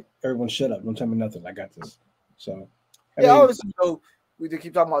like, "All right, everyone, shut up! Don't tell me nothing. I got this." So I mean, obviously, we do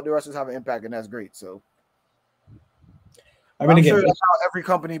keep talking about the wrestlers have an impact, and that's great. So. I'm sure that's how every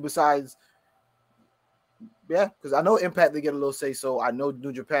company besides, because I know Impact they get a little say so. I know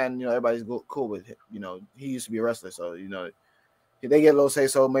New Japan, everybody's cool with it. He used to be a wrestler, so they get a little say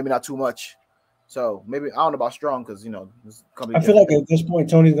so. Maybe not too much. So maybe I don't know about Strong because this company. I feel like at this point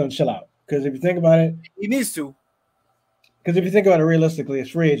Tony's gonna chill out because if you think about it, he needs to. Because if you think about it realistically,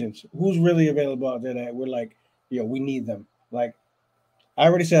 it's free agents. Who's really available out there that we're like, we need them. Like I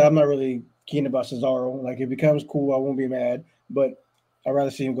already said, I'm not really keen about Cesaro. Like if he becomes cool, I won't be mad. But I'd rather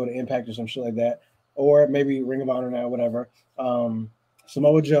see him go to Impact or some shit like that. Or maybe Ring of Honor now, whatever.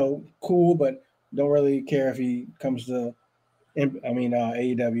 Samoa Joe, cool, but don't really care if he comes to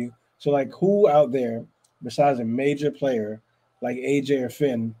AEW. So like who out there besides a major player like AJ or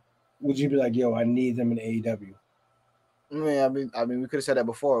Finn would you be like, I need them in AEW? I mean, we could have said that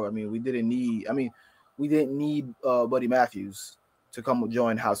before. I mean, we didn't need Buddy Matthews to come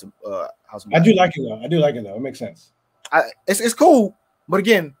join House of I do like it though. It makes sense. It's cool, but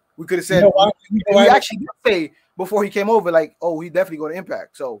again, we could have said we actually did say before he came over, like, he definitely going to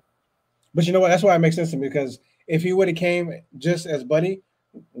Impact. So, but you know what? That's why it makes sense to me because if he would have came just as Buddy,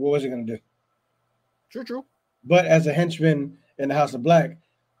 what was he going to do? True. But as a henchman in the House of Black,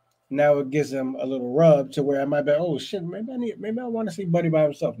 now it gives him a little rub to where I might be, oh shit, maybe I want to see Buddy by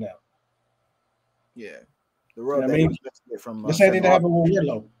himself now. Yeah, the You know rub what I that he mean? was meant to get from The same Seth thing that Rollins. happened with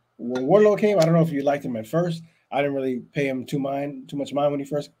Wardlow. When Wardlow came, I don't know if you liked him at first. I didn't really pay him too much mind when he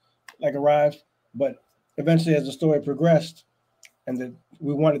first arrived. But eventually, as the story progressed, and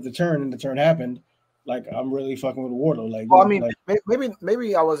we wanted the turn, and the turn happened, like I'm really fucking with Wardlow. Like Well, I mean,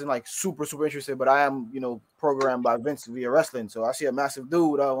 maybe I wasn't like super interested, but I am, programmed by Vince via wrestling. So I see a massive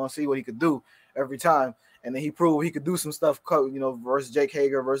dude. I want to see what he could do every time, and then he proved he could do some stuff. Versus Jake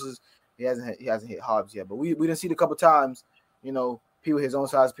Hager versus he hasn't hit Hobbs yet, but we didn't see it a couple times. People his own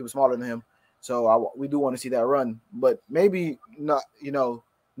size, people smaller than him. So we do want to see that run, but maybe not.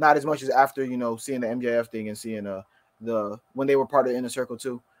 Not as much as after seeing the MJF thing and seeing the when they were part of the Inner Circle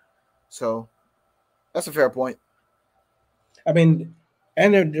too. So that's a fair point. I mean,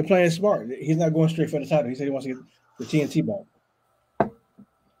 and they're playing smart. He's not going straight for the title. He said he wants to get the TNT belt.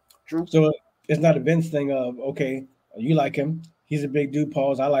 True. So it's not a Vince thing of, okay, you like him. He's a big dude.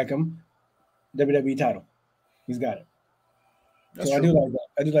 Pause. I like him. WWE title. He's got it. That's so true. I do like that.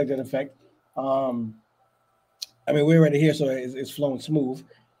 I do like that effect. I mean, we're already here, so it's flowing smooth.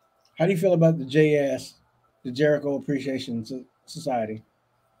 How do you feel about the JS, the Jericho Appreciation Society,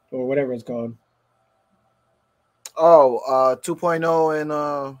 or whatever it's called? Oh,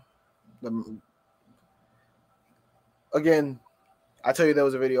 2.0 and again, I tell you there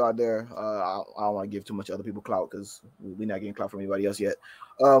was a video out there. I don't want to give too much other people clout because we're not getting clout from anybody else yet.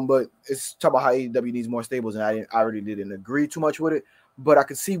 But it's talking about how AEW needs more stables, and I really didn't agree too much with it. But I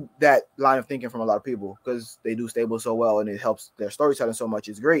could see that line of thinking from a lot of people because they do stables so well and it helps their storytelling so much.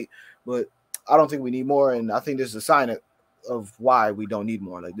 It's great, but I don't think we need more, and I think this is a sign of why we don't need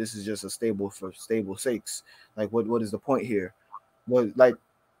more. Like this is just a stable for stable sakes. Like what is the point here? But like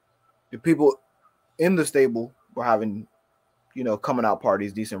the people in the stable were having coming out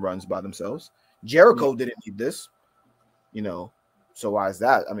parties, decent runs by themselves. Jericho didn't need this, so why is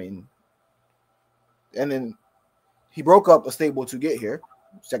that? I mean, and then he broke up a stable to get here.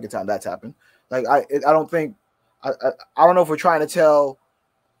 Second time that's happened. Like I don't think I don't know if we're trying to tell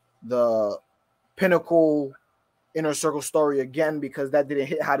the Pinnacle Inner Circle story again because that didn't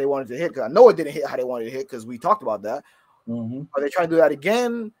hit how they wanted to hit. Because I know it didn't hit how they wanted to hit because we talked about that. Mm-hmm. Are they trying to do that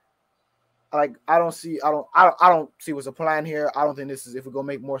again? Like I don't see what's the plan here. I don't think this is if we're gonna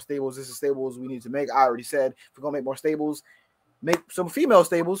make more stables. This is stables we need to make. I already said if we're gonna make more stables, make some female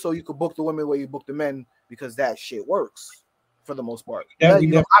stables so you could book the women where you book the men because that shit works for the most part. I don't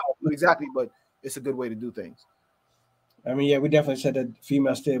know exactly, but it's a good way to do things. I mean, yeah, we definitely said that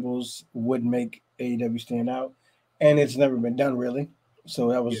female stables would make AEW stand out, and it's never been done really. So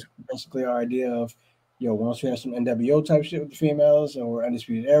that was basically our idea of, once we have some NWO type shit with the females, or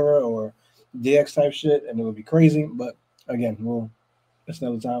Undisputed Era, or DX type shit, and it would be crazy. But again, that's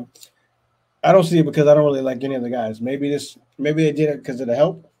another time. I don't see it because I don't really like any of the guys. Maybe they did it because of the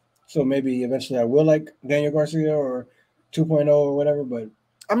help. So maybe eventually I will like Daniel Garcia or 2.0 or whatever. But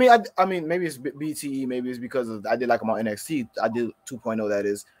I mean, maybe it's BTE. Maybe it's because I did like him on NXT. I did 2.0. That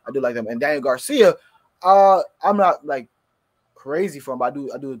is, I do like them. And Daniel Garcia, I'm not like crazy for him, but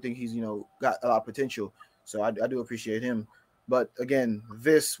I do think he's got a lot of potential. So I do appreciate him. But again,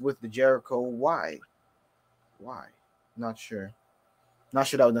 this with the Jericho, why? Not sure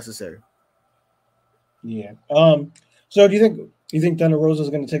that was necessary. Yeah. So do you think Thunder Rosa is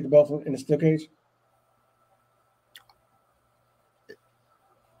going to take the belt in the steel cage?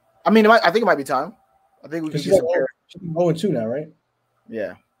 I mean, I think it might be time. I think we can she's 0-2 now, right?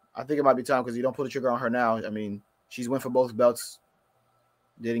 Yeah, I think it might be time because you don't pull the trigger on her now. I mean, she's went for both belts,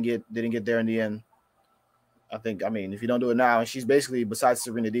 didn't get there in the end. I mean, if you don't do it now, and she's basically, besides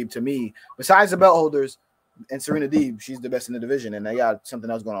Serena Deeb, to me, besides the belt holders and Serena Deeb, she's the best in the division, and they got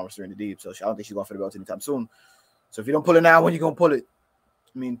something else going on with Serena Deeb, so I don't think she's going for the belt anytime soon. So if you don't pull it now, when you going to pull it?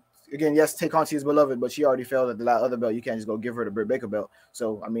 I mean, again, yes, Tay Conti is beloved, but she already failed at the other belt. You can't just go give her the Britt Baker belt.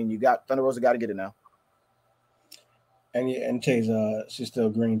 So, I mean, you got Thunder Rosa got to get it now. And Tay's she's still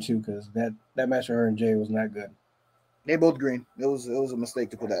green too because that match for her and Jay was not good. They both green. It was a mistake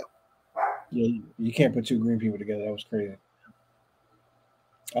to put that. Yeah, you can't put two green people together. That was crazy.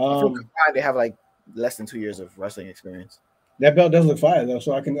 I feel combined, they have like less than 2 years of wrestling experience. That belt does look fire though,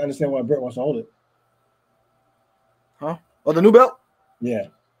 so I can understand why Britt wants to hold it. Huh? Oh, the new belt? Yeah.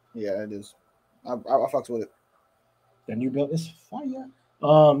 Yeah, it is. I fucks with it. The new belt is fire.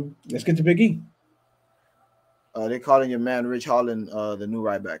 Let's get to Big E. They calling your man Rich Holland the new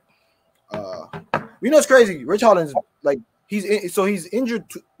Ryback. It's crazy. Rich Holland's like he's injured.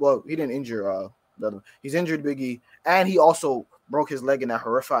 He didn't injure he's injured Big E, and he also broke his leg in that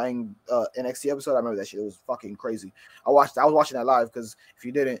horrifying NXT episode. I remember that shit. It was fucking crazy. I was watching that live because if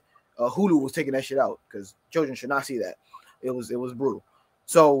you didn't, Hulu was taking that shit out because children should not see that. It was brutal.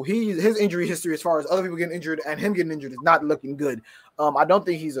 So his injury history, as far as other people getting injured and him getting injured, is not looking good. I don't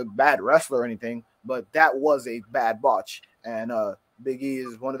think he's a bad wrestler or anything, but that was a bad botch. And Big E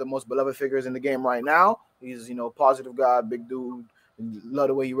is one of the most beloved figures in the game right now. He's positive guy, big dude, love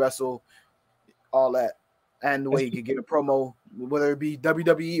the way he wrestle, all that, and the way he could get a promo, whether it be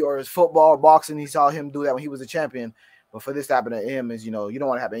WWE or his football or boxing. He saw him do that when he was a champion. But for this to happen to him is, you don't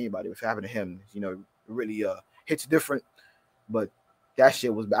want to happen to anybody. If it happened to him, it really hits different. But that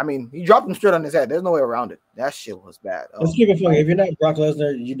shit was bad. I mean, he dropped him straight on his head. There's no way around it. That shit was bad. Let's keep it funny. If you're not Brock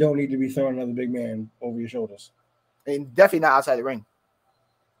Lesnar, you don't need to be throwing another big man over your shoulders. And definitely not outside the ring.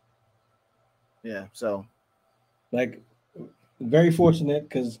 Yeah, so. Like, very fortunate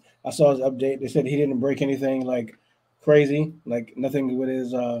because I saw his update. They said he didn't break anything like crazy, like nothing with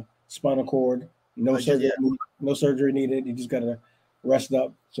his spinal cord. No surgery needed. He just got to rest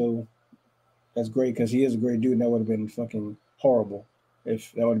up. So that's great because he is a great dude. And that would have been fucking horrible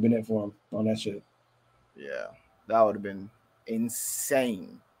if that would have been it for him on that shit. Yeah, that would have been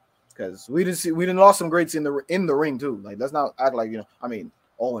insane because we didn't lost some greats in the ring too. Like, let's not act like I mean,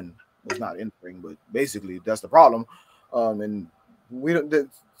 Owen was not in the ring, but basically that's the problem. And we don't.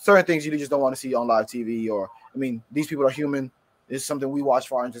 Certain things you just don't want to see on live TV. Or I mean, these people are human. It's something we watch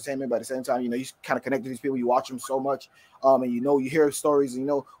for our entertainment, but at the same time, you kind of connect to these people. You watch them so much, and you hear stories. And,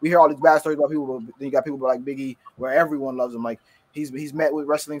 we hear all these bad stories about people. But then you got people like Big E, where everyone loves him. Like he's met with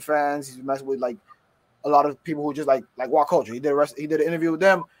wrestling fans. He's met with like a lot of people who just like Walk Culture. He did an interview with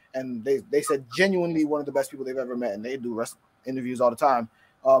them, and they said genuinely one of the best people they've ever met. And they do interviews all the time.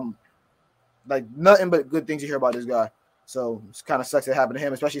 Like nothing but good things you hear about this guy. So it's kind of sucks it happened to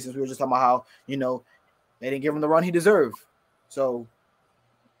him, especially since we were just talking about how they didn't give him the run he deserved. So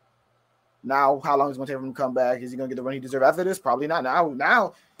now, how long is it going to take for him to come back? Is he going to get the run he deserved after this? Probably not. Now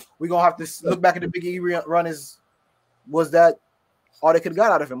we're going to have to look back at the Big E run. Was that all they could have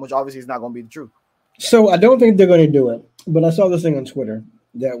got out of him? Which obviously is not going to be the truth. So I don't think they're going to do it. But I saw this thing on Twitter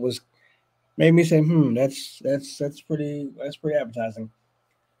that made me say, that's pretty appetizing.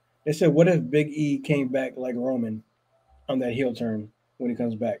 They said, what if Big E came back like Roman on that heel turn when he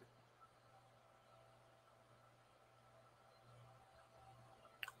comes back?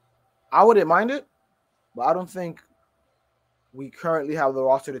 I wouldn't mind it, but I don't think we currently have the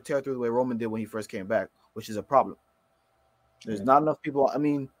roster to tear through the way Roman did when he first came back, which is a problem. There's not enough people. I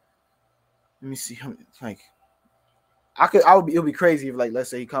mean, let me see. Like, it would be crazy if, like, let's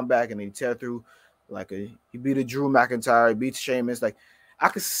say he come back and he tear through, he beat a Drew McIntyre, he beats Sheamus. Like, I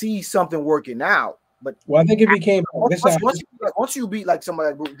could see something working out. But I think if he came once you beat like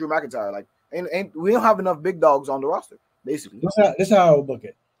somebody like Drew McIntyre, like, and we don't have enough big dogs on the roster, basically. This is how I would book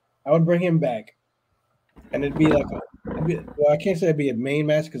it. I would bring him back, and it'd be like I can't say it'd be a main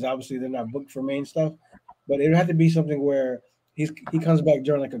match because obviously they're not booked for main stuff, but it would have to be something where he comes back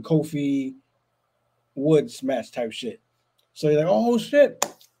during like a Kofi Woods match type shit. So you're like, oh shit,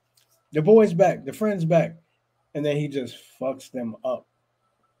 the boy's back, the friend's back, and then he just fucks them up.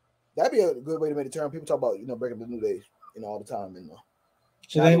 That'd be a good way to make a turn. People talk about breaking the New Days, all the time.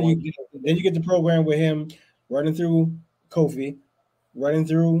 So then you get the program with him running through Kofi, running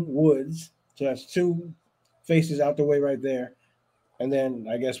through Woods. So that's two faces out the way right there. And then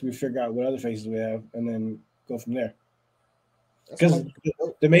I guess we figure out what other faces we have and then go from there. Because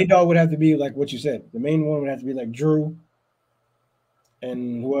the main dog would have to be like what you said. The main one would have to be like Drew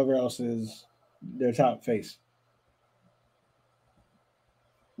and whoever else is their top face.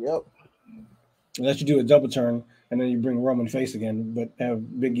 Yep. Unless you do a double turn and then you bring Roman face again, but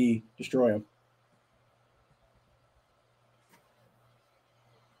have Big E destroy him.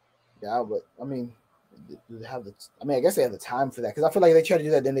 Yeah, but I mean, I guess they have the time for that because I feel like they try to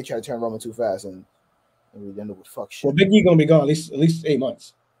do that, then they try to turn Roman too fast, and we end up with fuck shit. Well, Big E gonna be gone at least 8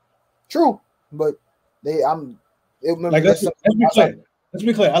 months. True, but let's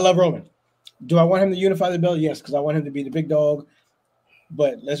be clear. I love Roman. Do I want him to unify the belt? Yes, because I want him to be the big dog.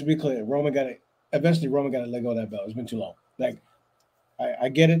 But let's be clear. Roman got to let go of that belt. It's been too long. Like, I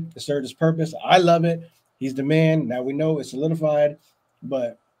get it. It served its purpose. I love it. He's the man. Now we know it's solidified.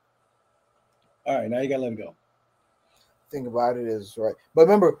 But all right, now you gotta let it go. Think about it is right. But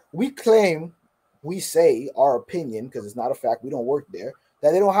remember, we say our opinion because it's not a fact. We don't work there.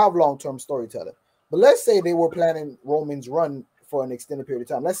 That they don't have long-term storytelling. But let's say they were planning Roman's run for an extended period of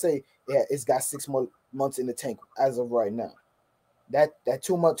time. Let's say it's got 6 more months in the tank as of right now. That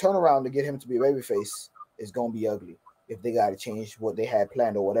 2-month turnaround to get him to be a babyface is gonna be ugly if they got to change what they had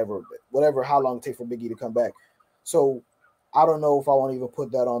planned or whatever. How long it takes for Big E to come back. So I don't know if I want to even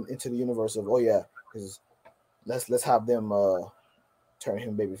put that on into the universe of because let's have them turn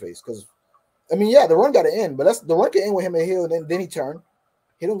him babyface because I mean the run got to end, but the run can end with him and heel, and then he turn.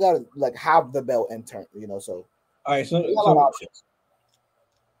 He don't got to like have the belt and turn, So all right, a lot of options.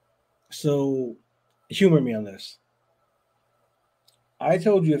 So humor me on this. I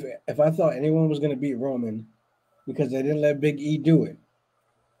told you if I thought anyone was going to beat Roman because they didn't let Big E do it,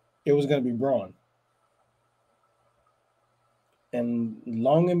 it was going to be Braun. And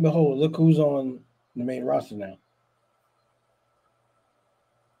long and behold, look who's on the main roster now.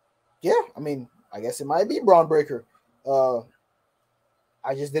 Yeah, I mean, I guess it might be Braun Breaker.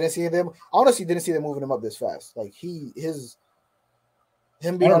 I just didn't see them. Honestly, didn't see them moving him up this fast. Like him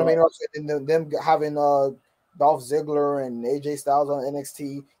being on the main roster and them having Dolph Ziggler and AJ Styles on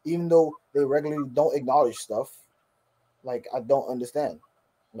NXT, even though they regularly don't acknowledge stuff. Like I don't understand.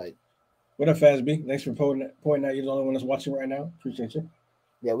 Like, what up, Fazby? Thanks for pointing out you're the only one that's watching right now. Appreciate you.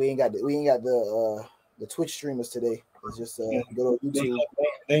 Yeah, we ain't got the Twitch streamers today. It's just good old YouTube.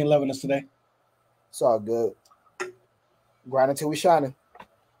 They ain't loving us today. It's all good. Grind until we shining.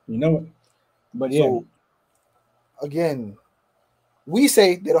 You know it. But yeah. So, again, we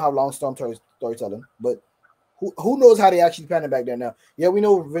say they don't have long storytelling, but who knows how they actually plan it back there now? Yeah, we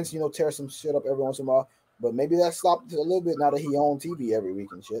know Vince, tear some shit up every once in a while, but maybe that stopped a little bit now that he on TV every week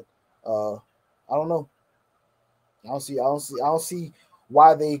and shit. I don't know. I don't see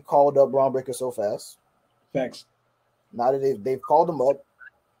why they called up Braun Breaker so fast. Facts. Now that they've called him up,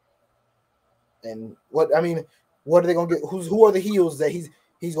 and what are they gonna get? Who are the heels that he's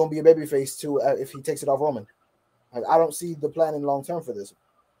gonna be a babyface to if he takes it off Roman? Like, I don't see the plan in long term for this.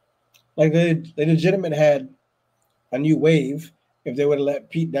 Like they legitimate had a new wave if they would have let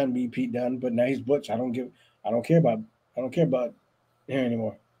Pete Dunne be Pete Dunne, but now he's Butch. I don't care about him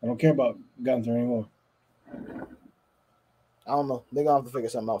anymore. I don't care about Gunther anymore. I don't know. They're gonna have to figure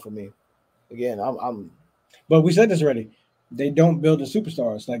something out for me. Again, I'm But we said this already. They don't build the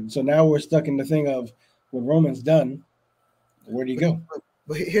superstars. Like, so now we're stuck in the thing of what Roman's done. Where do you go?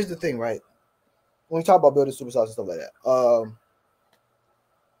 But here's the thing, right? When we talk about building superstars and stuff like that,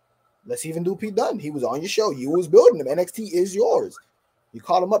 let's even do Pete Dunne. He was on your show. You was building him. NXT is yours. You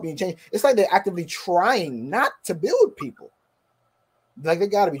call him up and you change. It's like they're actively trying not to build people. Like, they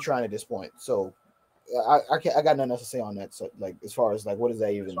got to be trying at this point. So I got nothing else to say on that. So, like, as far as like, what is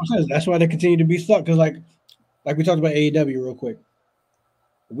that even? That's why they continue to be stuck. Because like we talked about AEW real quick.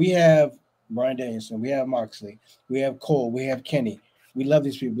 We have Bryan Danielson. We have Moxley. We have Cole. We have Kenny. We love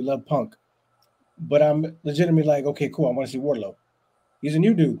these people. We love Punk. But I'm legitimately like, okay, cool. I want to see Wardlow. He's a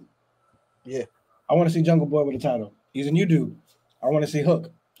new dude. Yeah. I want to see Jungle Boy with a title. He's a new dude. I want to see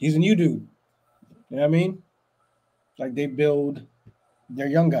Hook. He's a new dude. You know what I mean? Like, they build their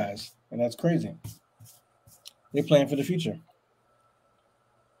young guys, and that's crazy. They plan for the future.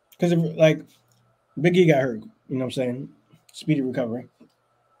 Because, like, Big E got hurt. You know what I'm saying? Speedy recovery.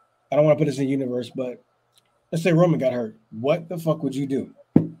 I don't want to put this in the universe, but let's say Roman got hurt. What the fuck would you do?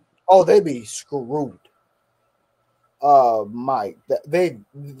 Oh, they'd be screwed. Mike, the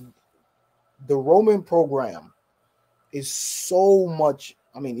Roman program is so much.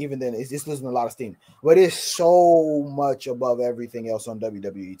 I mean, even then, it's losing a lot of steam, but it's so much above everything else on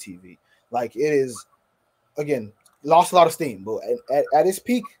WWE TV. Like, it is, again, lost a lot of steam, but at its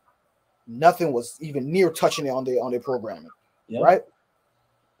peak, nothing was even near touching it on their programming. Yep. Right?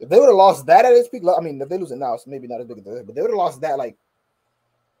 If they would have lost that at its peak, I mean, if they lose it now, it's maybe not as big as that, but they would have lost that, like.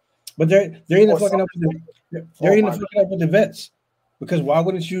 But they're even fucking up with the vets, because why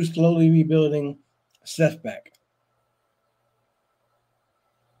wouldn't you slowly be building Seth back?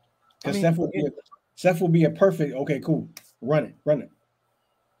 Because Seth will be a perfect. Okay, cool, run it.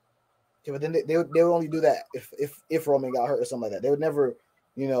 Yeah, but then they would only do that if Roman got hurt or something like that. They would never,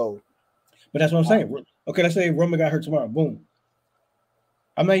 But that's what I'm saying. Okay, let's say Roman got hurt tomorrow. Boom.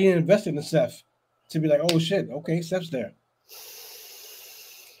 I'm not even invested in Seth to be like, oh shit, okay, Seth's there.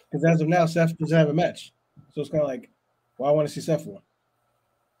 Because as of now, Seth doesn't have a match. So it's kind of like, well, I want to see Seth for.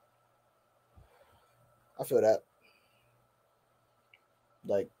 I feel that.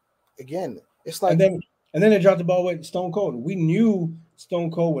 Like, again, it's like. And then they dropped the ball with Stone Cold. We knew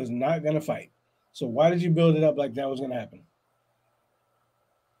Stone Cold was not going to fight. So why did you build it up like that was going to happen?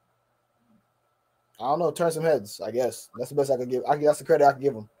 I don't know. Turn some heads, I guess. That's the best I could give. That's the credit I could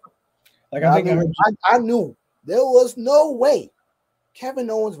give him. Like, I knew there was no way Kevin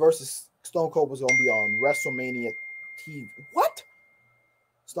Owens versus Stone Cold was going to be on WrestleMania TV. What?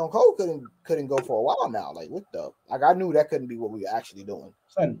 Stone Cold couldn't go for a while now. Like, what the? Like, I knew that couldn't be what we were actually doing.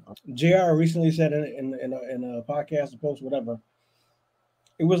 Son, JR recently said in a podcast, a post, whatever.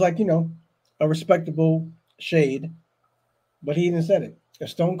 It was like, a respectable shade But he even said it. If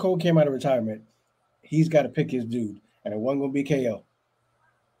Stone Cold came out of retirement, he's got to pick his dude, and it wasn't going to be KO.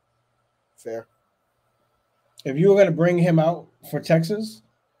 Fair. If you were going to bring him out for Texas,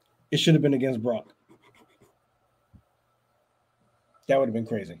 it should have been against Brock. That would have been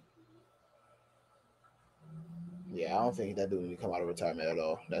crazy. Yeah, I don't think that dude need to come out of retirement at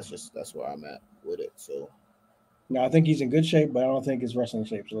all. That's where I'm at with it. So Now, I think he's in good shape, but I don't think he's wrestling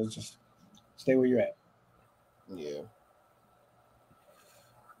shape. So let's just stay where you're at. yeah.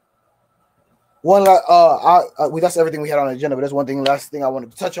 That's everything we had on the agenda. But there's one last thing I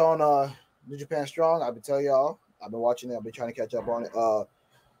wanted to touch on. New Japan Strong. I've been telling y'all. I've been watching it. I've been trying to catch up on it.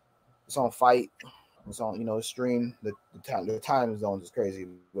 It's on Fight. It's on stream. The time zones is crazy,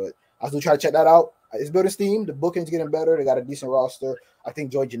 but I still try to check that out. It's building steam. The booking's getting better. They got a decent roster. I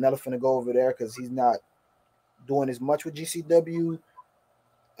think Joey Janela finna go over there because he's not doing as much with GCW.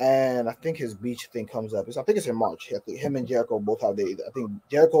 And I think his beach thing comes up. I think it's in March. I think him and Jericho both have I think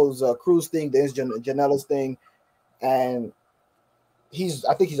Jericho's cruise thing, then Janela's thing, and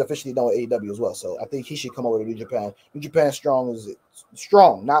I think he's officially done with AEW as well. So I think he should come over to New Japan. New Japan Strong,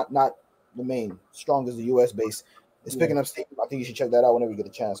 not the main. Strong is the US base. It's picking up steam. I think you should check that out whenever you get a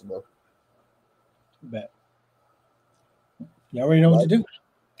chance, bro. Bet. You already know what to do.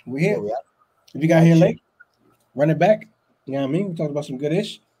 We're here. Where we at? If you got here late, run it back. You know what I mean? We talked about some good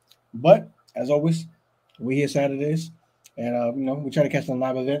ish. But as always, we here Saturdays. And we try to catch some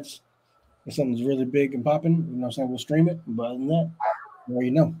live events. If something's really big and popping, you know what I'm saying, we'll stream it. But other than that, you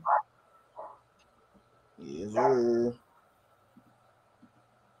already know. Yes, sir.